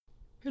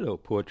Hello,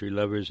 poetry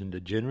lovers and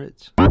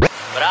degenerates. But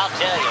I'll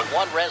tell you,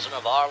 one resident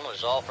of Arlen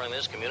is offering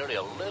this community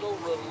a little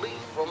relief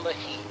from the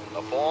heat in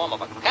the form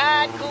of a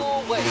kind,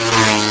 cool wave on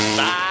the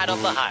side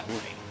of the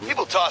highway.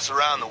 People toss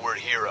around the word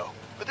hero,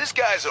 but this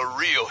guy's a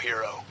real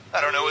hero.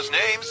 I don't know his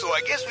name, so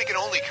I guess we can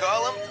only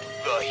call him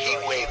the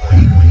Heat Wave.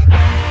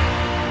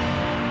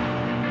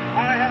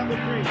 I have a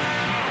dream.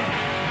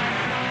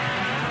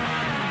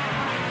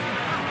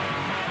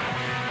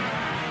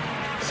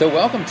 So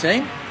welcome,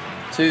 team,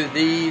 to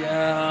the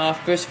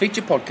first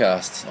feature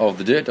podcast of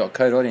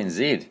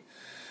thedirt.co.nz.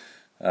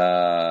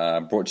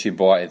 Brought to you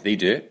by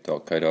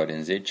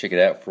thedirt.co.nz. Check it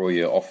out for all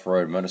your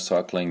off-road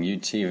motorcycling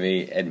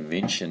UTV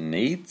adventure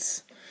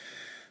needs.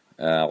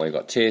 We've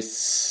got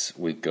tests,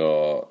 we've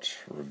got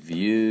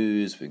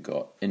reviews, we've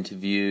got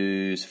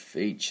interviews,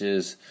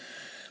 features.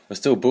 We're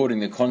still building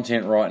the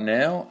content right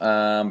now,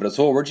 but it's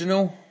all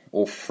original,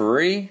 all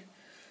free.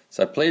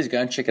 So please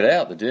go and check it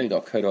out,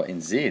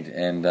 thedirt.co.nz,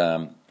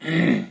 and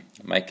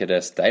make it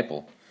a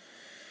staple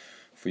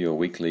for your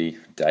weekly,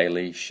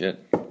 daily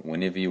shit,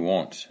 whenever you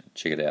want.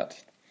 Check it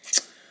out.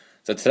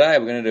 So today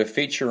we're going to do a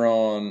feature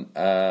on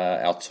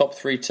our top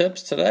 3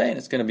 tips today, and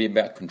it's going to be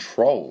about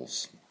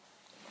controls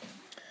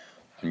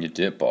on your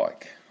dirt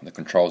bike. The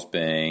controls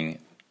being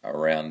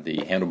around the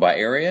handlebar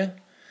area,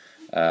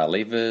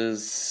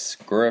 levers,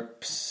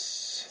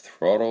 grips,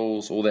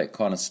 throttles, all that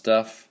kind of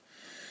stuff.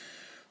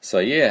 So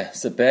yeah,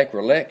 sit back,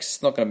 relax.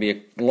 It's not going to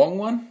be a long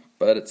one,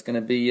 but it's going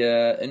to be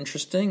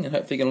interesting, and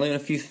hopefully you can learn a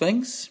few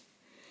things.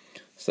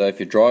 So if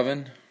you're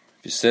driving,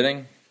 if you're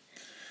sitting,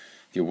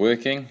 if you're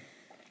working,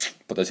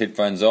 put those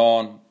headphones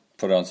on,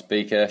 put it on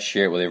speaker,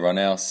 share it with everyone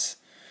else.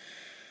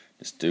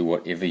 Just do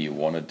whatever you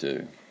want to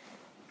do.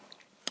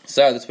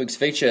 So this week's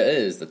feature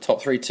is the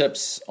top 3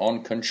 tips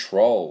on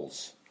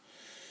controls.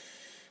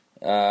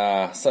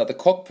 So the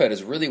cockpit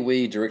is really where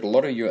you direct a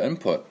lot of your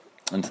input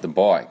into the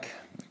bike.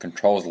 It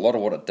controls a lot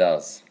of what it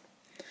does.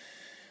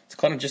 It's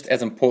kind of just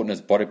as important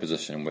as body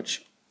position,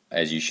 which,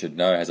 as you should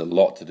know, has a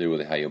lot to do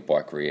with how your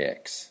bike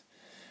reacts.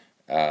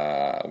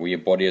 Where your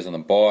body is on the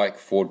bike,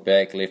 forward,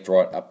 back, left,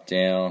 right, up,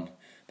 down,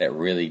 that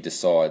really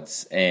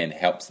decides and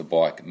helps the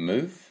bike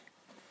move.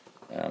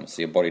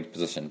 So your body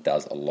position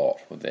does a lot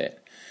with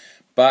that.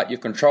 But your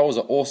controls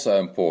are also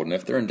important.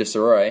 If they're in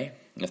disarray,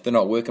 if they're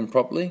not working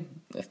properly,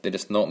 if they're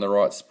just not in the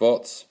right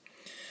spots,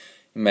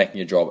 you're making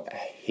your job a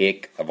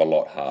heck of a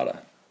lot harder.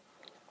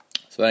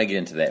 So I'm going to get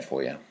into that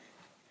for you.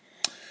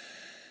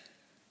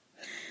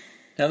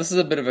 Now this is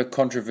a bit of a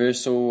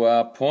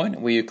controversial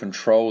point where your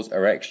controls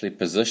are actually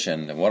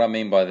positioned. And what I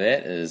mean by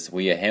that is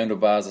where your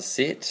handlebars are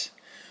set,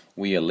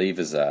 where your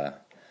levers are.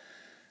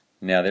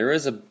 Now there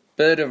is a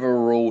bit of a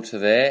rule to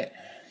that.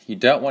 You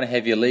don't want to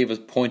have your levers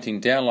pointing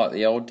down like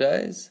the old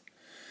days.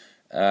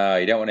 You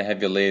don't want to have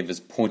your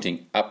levers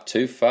pointing up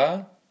too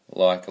far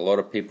like a lot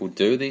of people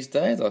do these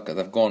days. Like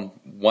they've gone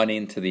one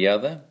end to the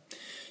other.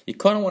 You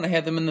kind of want to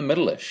have them in the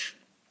middle-ish.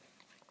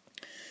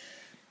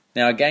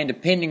 Now again,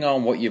 depending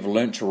on what you've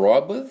learnt to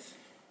ride with,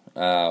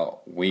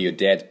 where your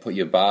dad's put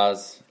your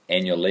bars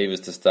and your levers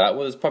to start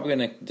with, is probably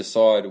going to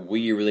decide where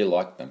you really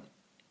like them.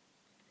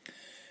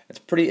 It's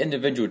pretty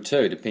individual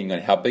too, depending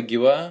on how big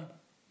you are,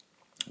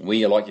 where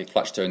you like your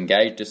clutch to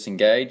engage,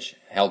 disengage,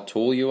 how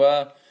tall you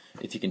are,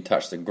 if you can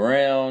touch the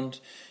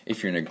ground,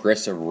 if you're an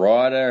aggressive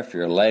rider, if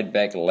you're a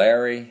laid-back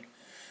Larry.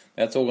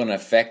 That's all going to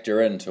factor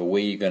into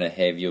where you're going to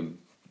have your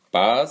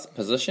bars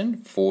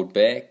positioned, forward,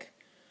 back,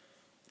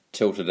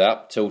 tilted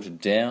up,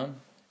 tilted down,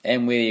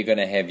 and where you're going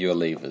to have your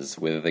levers,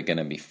 whether they're going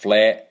to be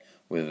flat,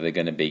 whether they're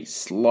going to be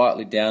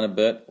slightly down a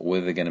bit, or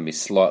whether they're going to be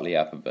slightly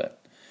up a bit.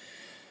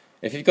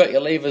 If you've got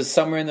your levers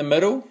somewhere in the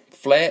middle,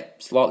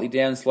 flat, slightly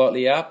down,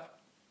 slightly up,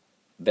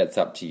 that's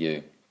up to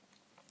you.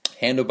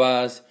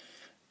 Handlebars,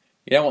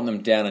 you don't want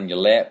them down in your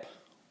lap.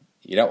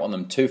 You don't want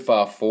them too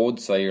far forward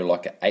so you're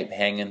like an ape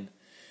hanging.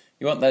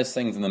 You want those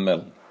things in the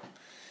middle.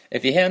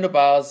 If your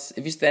handlebars,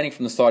 if you're standing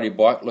from the side of your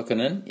bike looking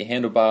in, your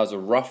handlebars are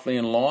roughly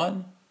in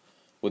line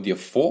with your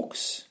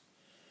forks,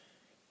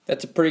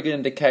 that's a pretty good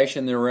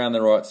indication they're around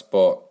the right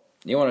spot.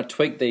 You want to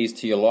tweak these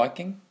to your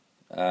liking.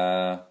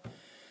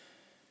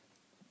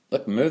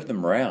 Look, move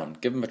them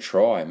around, give them a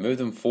try. Move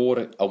them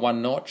forward a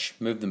 1 notch,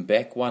 move them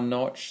back 1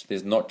 notch.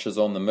 There's notches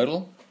on the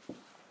middle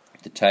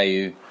to tell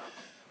you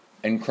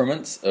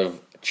increments of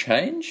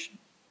change.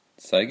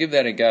 So give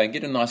that a go and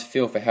get a nice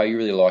feel for how you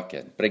really like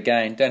it. But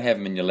again, don't have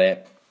them in your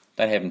lap,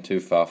 don't have them too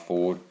far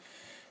forward,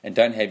 and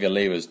don't have your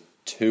levers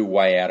too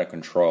way out of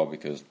control,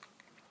 because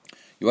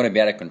you want to be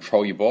able to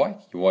control your bike,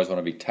 you always want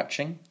to be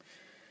touching,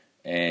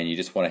 and you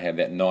just want to have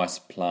that nice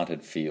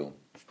planted feel.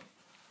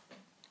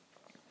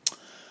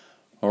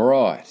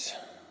 Alright,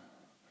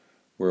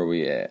 where are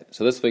we at?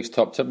 So this week's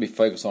top tip, we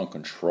focus on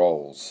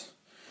controls.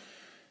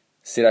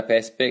 Setup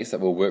aspects that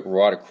will work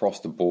right across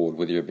the board,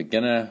 whether you're a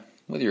beginner,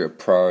 whether you're a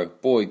pro,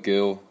 boy,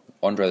 girl,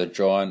 Andre the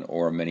Giant,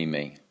 or a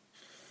mini-me.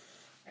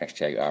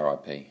 Hashtag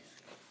RIP.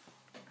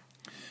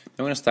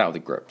 Now we're going to start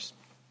with the grips.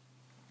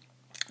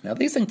 Now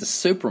these things are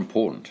super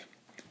important.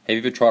 Have you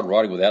ever tried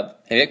riding without?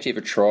 Have you actually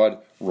ever tried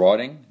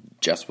riding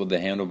just with the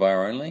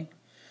handlebar only?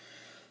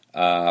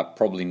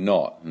 Probably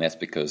not, and that's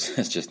because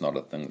it's just not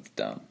a thing that's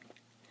done.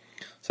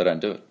 So don't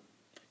do it.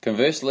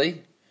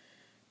 Conversely,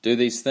 do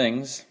these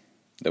things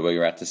that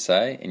we're about to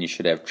say, and you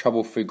should have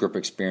trouble-free grip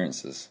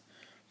experiences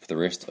for the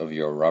rest of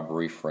your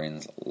rubbery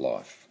friend's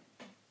life.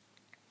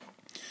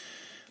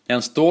 Now,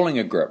 installing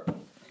a grip.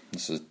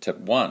 This is tip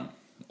 1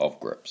 of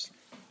grips.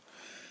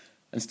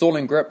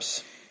 Installing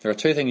grips, there are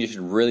 2 things you should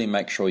really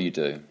make sure you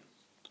do.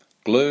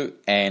 Glue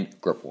and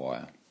grip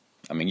wire.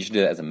 I mean, you should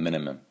do that as a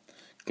minimum.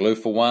 Glue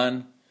for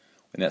one,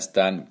 when that's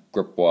done,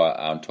 grip wire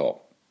on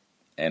top.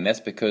 And that's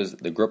because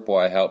the grip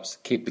wire helps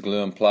keep the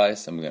glue in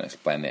place, and we're going to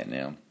explain that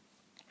now.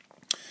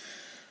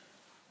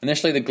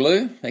 Initially, the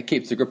glue, that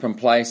keeps the grip in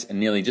place in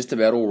nearly just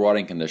about all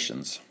riding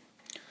conditions.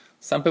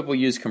 Some people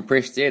use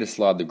compressed air to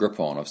slide the grip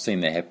on. I've seen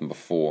that happen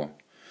before.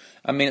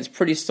 I mean, it's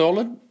pretty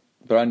solid,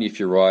 but only if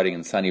you're riding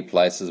in sunny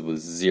places with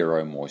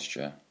zero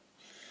moisture.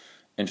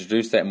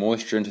 Introduce that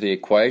moisture into the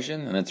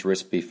equation, and it's a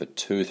recipe for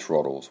 2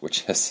 throttles,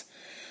 which is,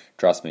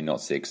 trust me,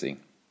 not sexy.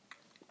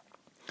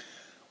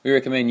 We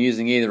recommend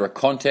using either a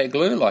contact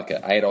glue, like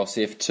an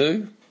ADOS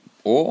F2,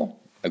 or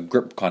a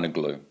grip kind of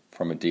glue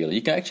from a dealer.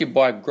 You can actually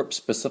buy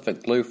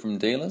grip-specific glue from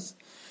dealers.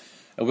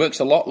 It works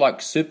a lot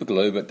like super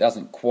glue, but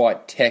doesn't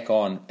quite tack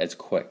on as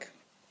quick.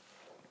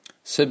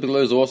 Super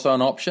glue is also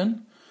an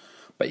option,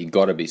 but you've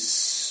got to be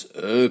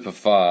super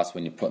fast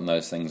when you're putting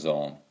those things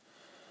on,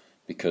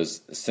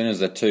 because as soon as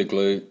the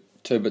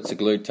two bits of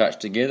glue touch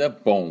together,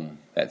 boom,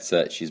 that's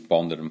it, she's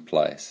bonded in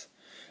place.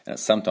 And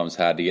it's sometimes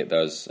hard to get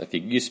those, if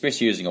you're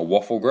especially using a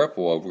waffle grip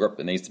or a grip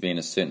that needs to be in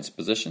a certain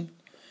position,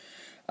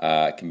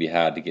 it can be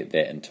hard to get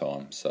that in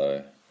time.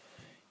 So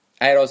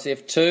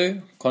ADOS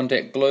F2,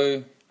 contact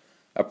glue,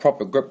 a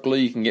proper grip glue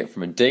you can get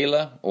from a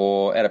dealer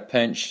or at a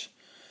pinch,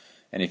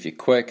 and if you're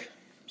quick,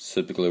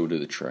 super glue will do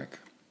the trick.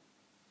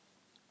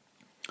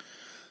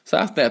 So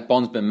after that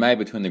bond's been made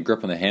between the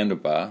grip and the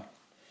handlebar,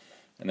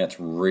 and that's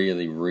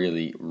really,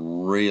 really,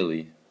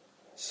 really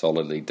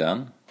solidly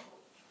done,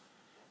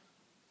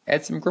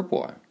 add some grip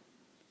wire.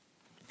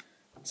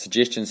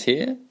 Suggestions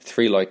here,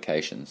 3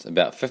 locations,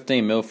 about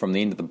 15mm from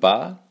the end of the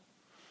bar,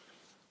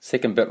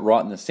 second bit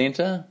right in the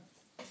centre,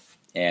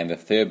 and the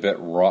third bit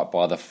right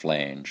by the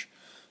flange.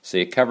 So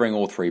you're covering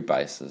all 3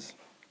 bases.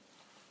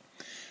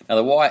 Now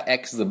the wire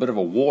acts as a bit of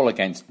a wall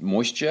against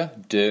moisture,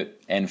 dirt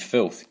and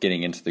filth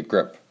getting into the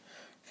grip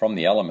from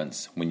the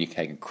elements when you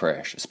take a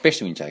crash,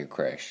 especially when you take a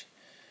crash.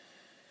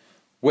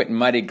 Wet and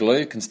muddy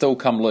glue can still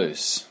come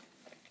loose,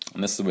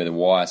 and this is where the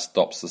wire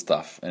stops the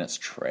stuff in its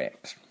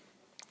tracks.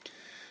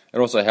 It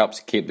also helps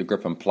keep the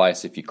grip in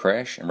place if you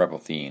crash and rip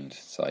off the end,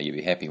 so you'll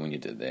be happy when you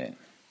did that.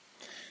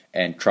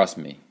 And trust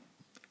me,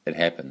 it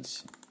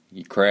happens.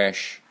 You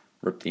crash,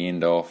 rip the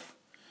end off,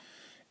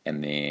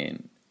 and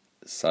then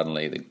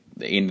suddenly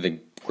the end of the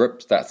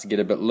grip starts to get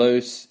a bit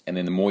loose, and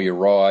then the more you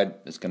ride,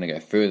 it's going to go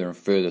further and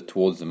further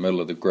towards the middle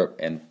of the grip,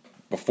 and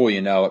before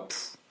you know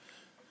it,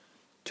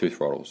 2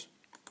 throttles.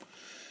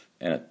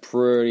 And it's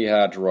pretty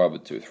hard to ride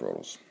with 2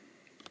 throttles.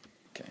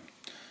 Okay.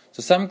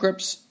 So some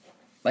grips,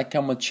 they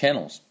come with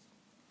channels,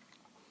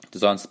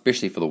 designed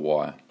especially for the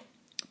wire.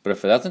 But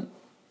if it doesn't,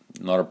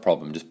 not a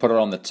problem. Just put it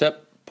on the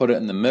tip, put it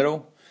in the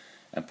middle,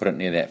 and put it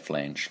near that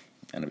flange,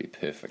 and it'll be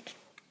perfect.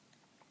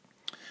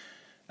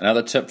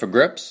 Another tip for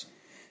grips,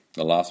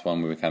 the last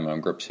one we came on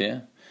grips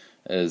here,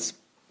 is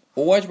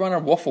always run a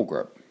waffle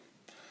grip.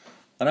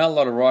 I know a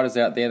lot of riders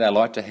out there, they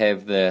like to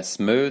have the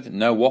smooth,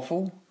 no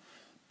waffle,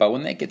 but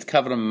when that gets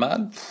covered in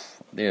mud,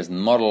 there's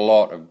not a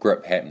lot of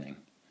grip happening.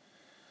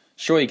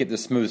 Sure, you get the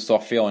smooth,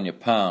 soft feel on your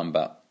palm,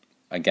 but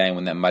again,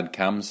 when that mud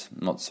comes,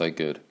 not so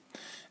good.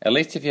 At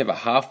least if you have a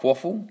half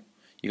waffle,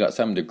 you got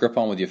something to grip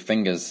on with your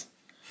fingers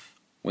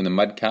when the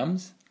mud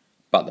comes,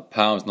 but the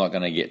palm's not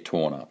going to get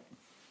torn up.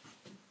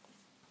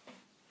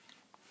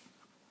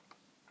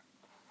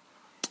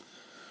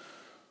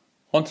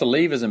 On to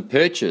levers and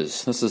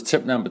perches. This is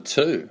tip number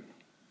 2.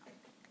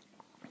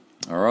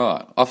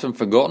 Alright, often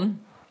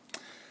forgotten.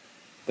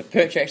 The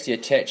perch actually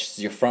attaches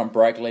your front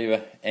brake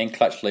lever and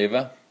clutch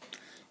lever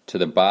to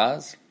the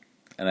bars,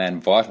 and they're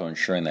vital in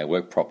ensuring they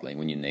work properly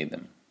when you need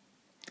them.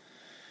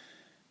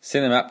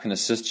 Setting them up can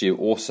assist you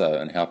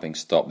also in helping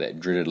stop that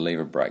dreaded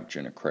lever brake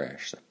during a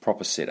crash. A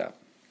proper setup,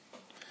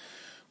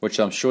 which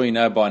I'm sure you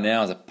know by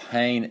now is a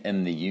pain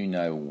in the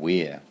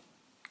you-know-where.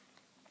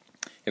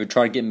 Ever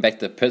tried getting back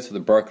to the pits with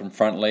a broken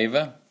front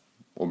lever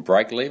or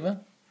brake lever?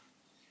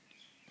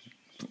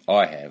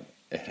 I have.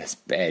 It is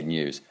bad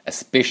news,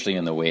 especially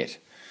in the wet.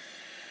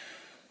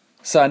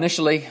 So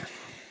initially,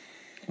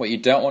 what you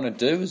don't want to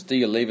do is do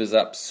your levers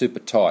up super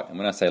tight. And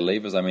when I say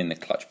levers, I mean the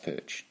clutch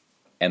perch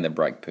and the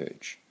brake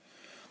perch.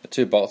 The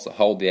 2 bolts that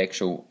hold the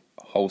actual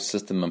whole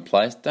system in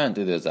place, don't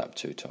do those up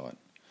too tight.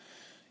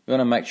 You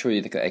want to make sure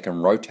they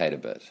can rotate a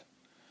bit.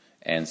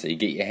 And so you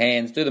get your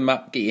hands, do them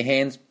up, get your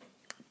hands,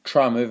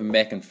 try and move them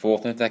back and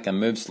forth, and if they can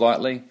move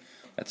slightly,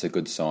 that's a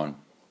good sign.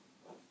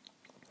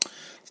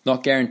 It's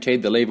not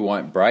guaranteed the lever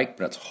won't break,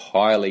 but it's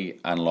highly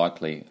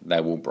unlikely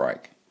they will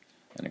break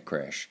in a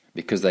crash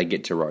because they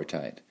get to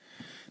rotate.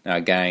 Now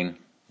again,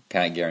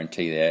 can't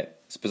guarantee that.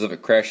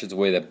 specific crashes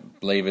where the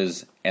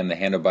levers and the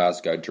handlebars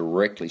go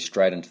directly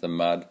straight into the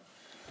mud.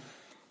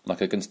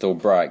 Like, it can still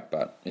brake,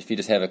 but if you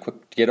just have a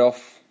quick get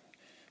off,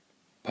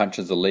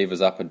 punches the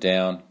levers up or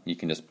down, you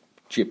can just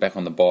jet back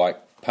on the bike,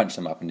 punch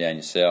them up and down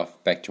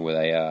yourself, back to where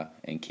they are,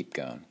 and keep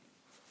going.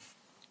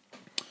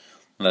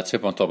 Another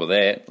tip on top of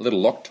that, a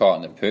little Loctite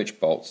on the perch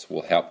bolts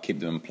will help keep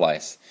them in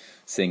place,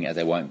 seeing as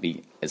they won't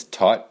be as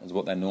tight as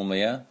what they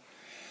normally are.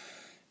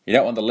 You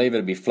don't want the lever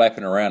to be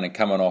flapping around and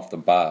coming off the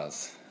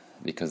bars,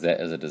 because that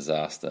is a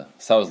disaster.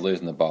 So is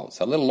losing the bolts.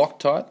 So a little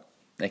Loctite,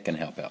 that can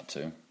help out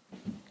too.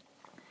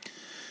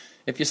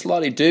 If you're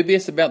slightly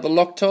dubious about the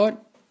Loctite,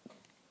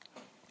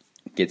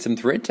 get some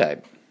thread tape.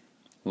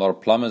 A lot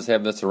of plumbers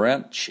have this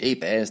around,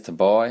 cheap as to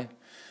buy.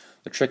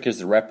 The trick is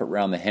to wrap it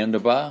around the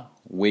handlebar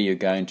where you're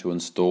going to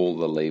install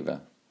the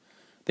lever.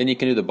 Then you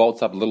can do the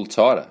bolts up a little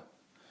tighter,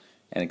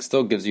 and it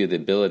still gives you the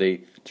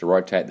ability to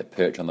rotate the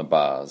perch on the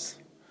bars.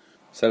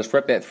 So just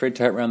wrap that thread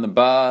tape around the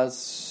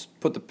bars,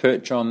 put the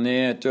perch on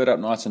there, do it up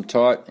nice and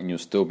tight, and you'll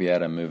still be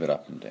able to move it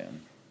up and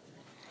down.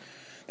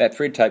 That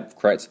thread tape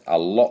creates a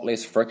lot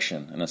less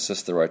friction and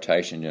assists the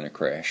rotation during a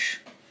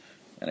crash.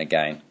 And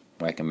again,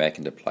 whack them back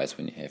into place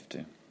when you have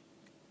to.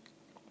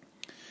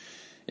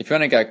 If you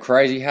want to go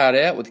crazy hard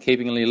out with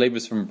keeping your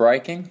levers from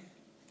breaking,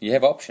 you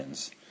have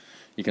options.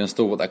 You can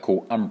install what they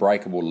call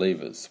unbreakable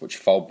levers, which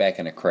fold back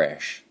in a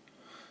crash.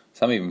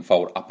 Some even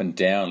fold up and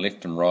down,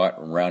 left and right,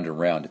 and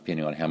round,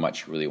 depending on how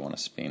much you really want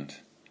to spend.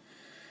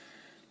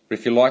 But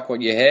if you like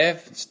what you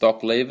have,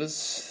 stock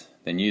levers,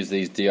 then use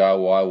these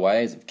DIY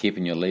ways of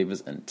keeping your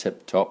levers in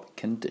tip-top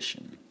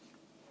condition.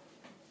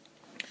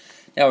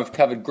 Now we've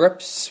covered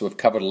grips, we've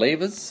covered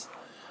levers.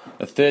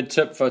 The third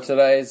tip for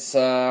today's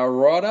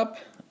ride-up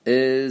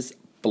is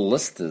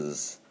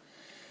blisters.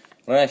 I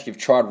don't know if you've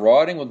tried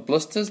riding with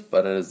blisters,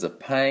 but it is a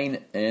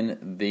pain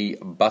in the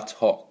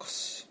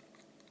buttocks.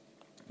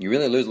 You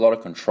really lose a lot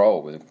of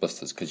control with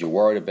blisters because you're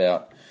worried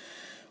about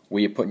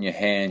where you're putting your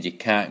hands. You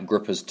can't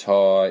grip as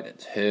tight,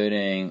 it's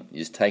hurting, you're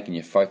just taking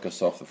your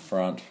focus off the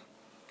front.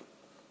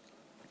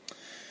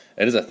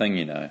 It is a thing,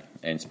 you know,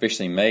 and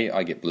especially me,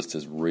 I get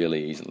blisters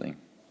really easily.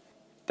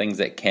 Things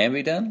that can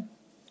be done?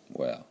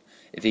 Well,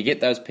 if you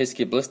get those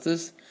pesky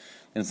blisters,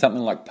 then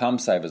something like palm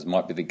savers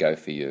might be the go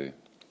for you.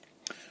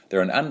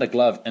 They're an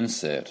underglove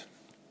insert,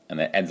 and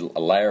that adds a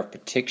layer of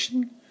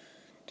protection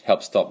to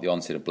help stop the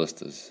onset of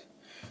blisters.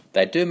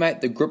 They do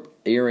make the grip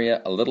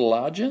area a little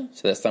larger,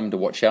 so that's something to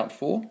watch out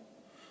for,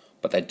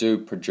 but they do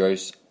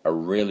produce a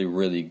really,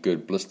 really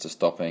good blister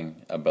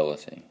stopping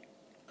ability.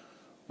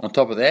 On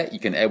top of that, you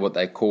can add what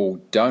they call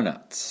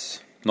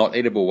donuts. Not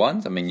edible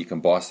ones, I mean you can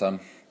buy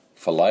some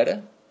for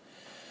later,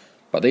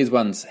 but these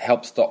ones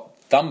help stop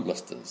thumb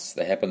blisters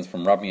that happens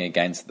from rubbing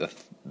against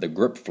the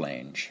grip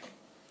flange.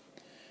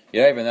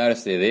 You don't even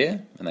notice they're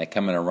there, and they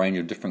come in a range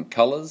of different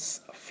colours,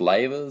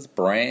 flavours,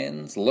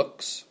 brands,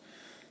 looks,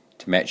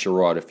 to match your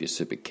ride if you're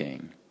super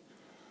keen.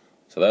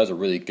 So those are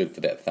really good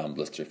for that thumb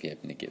blister if you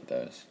happen to get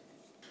those.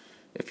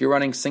 If you're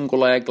running single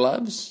layer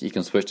gloves, you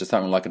can switch to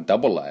something like a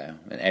double layer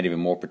and add even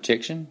more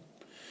protection.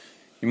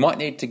 You might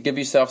need to give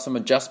yourself some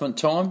adjustment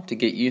time to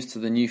get used to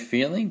the new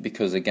feeling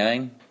because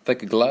again,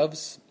 thicker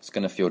gloves, it's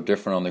going to feel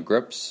different on the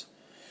grips.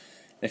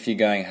 If you're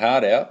going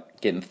hard out,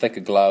 getting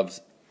thicker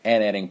gloves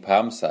and adding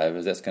palm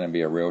savers, that's going to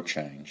be a real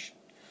change.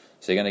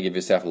 So you're going to give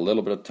yourself a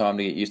little bit of time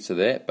to get used to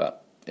that, but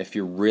if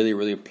you're really,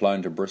 really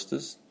prone to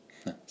blisters,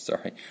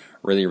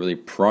 really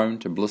prone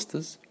to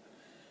blisters,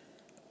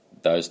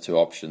 those two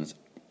options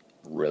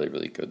really,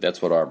 really good.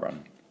 That's what I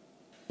run.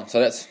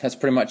 So that's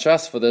pretty much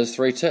us for those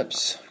 3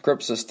 tips.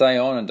 Grips that stay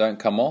on and don't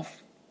come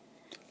off,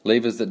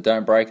 levers that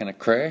don't break in a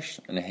crash,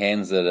 and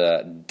hands that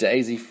are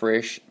daisy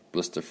fresh,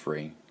 blister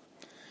free.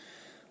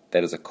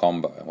 That is a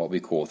combo, what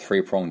we call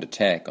 3-pronged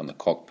attack on the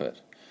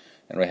cockpit.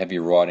 And we'll have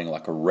you riding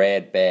like a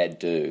rad bad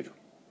dude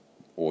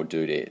or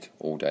dudette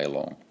all day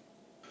long.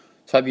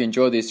 So I hope you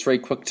enjoyed these 3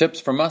 quick tips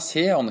from us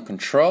here on the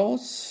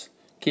controls.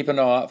 Keep an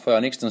eye out for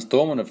our next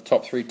installment of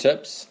Top 3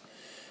 Tips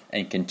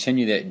and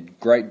continue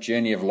that great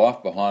journey of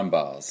life behind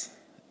bars.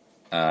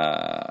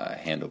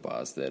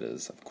 Handlebars, that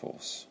is, of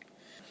course.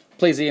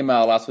 Please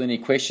email us with any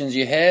questions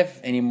you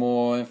have, any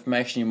more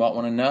information you might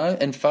want to know.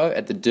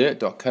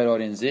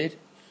 info@thedirt.co.nz.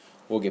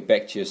 We'll get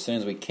back to you as soon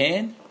as we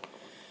can.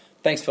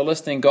 Thanks for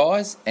listening,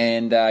 guys.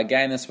 And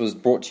again, this was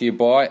brought to you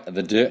by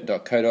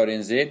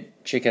thedirt.co.nz.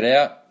 Check it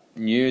out.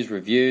 News,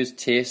 reviews,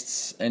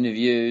 tests,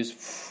 interviews,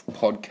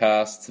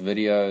 podcasts,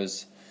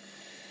 videos,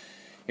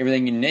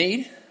 everything you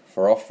need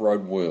for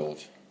off-road world.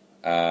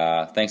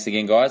 Thanks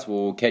again, guys.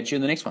 We'll catch you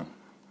in the next one.